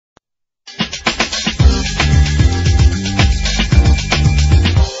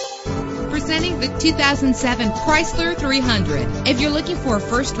2007 Chrysler 300. If you're looking for a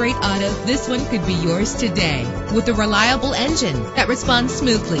first-rate auto, this one could be yours today. With a reliable engine that responds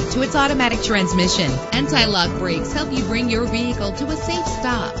smoothly to its automatic transmission, anti-lock brakes help you bring your vehicle to a safe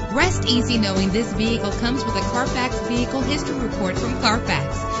stop. Rest easy knowing this vehicle comes with a Carfax Vehicle History Report from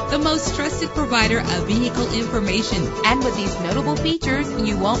Carfax, the most trusted provider of vehicle information. And with these notable features,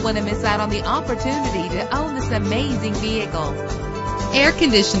 you won't want to miss out on the opportunity to own this amazing vehicle. Air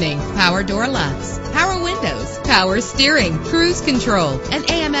conditioning, power door locks, power windows, power steering, cruise control, an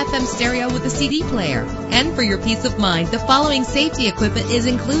AM/FM stereo with a CD player. And for your peace of mind, the following safety equipment is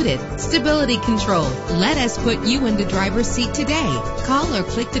included: stability control. Let us put you in the driver's seat today. Call or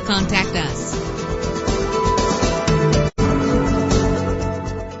click to contact us.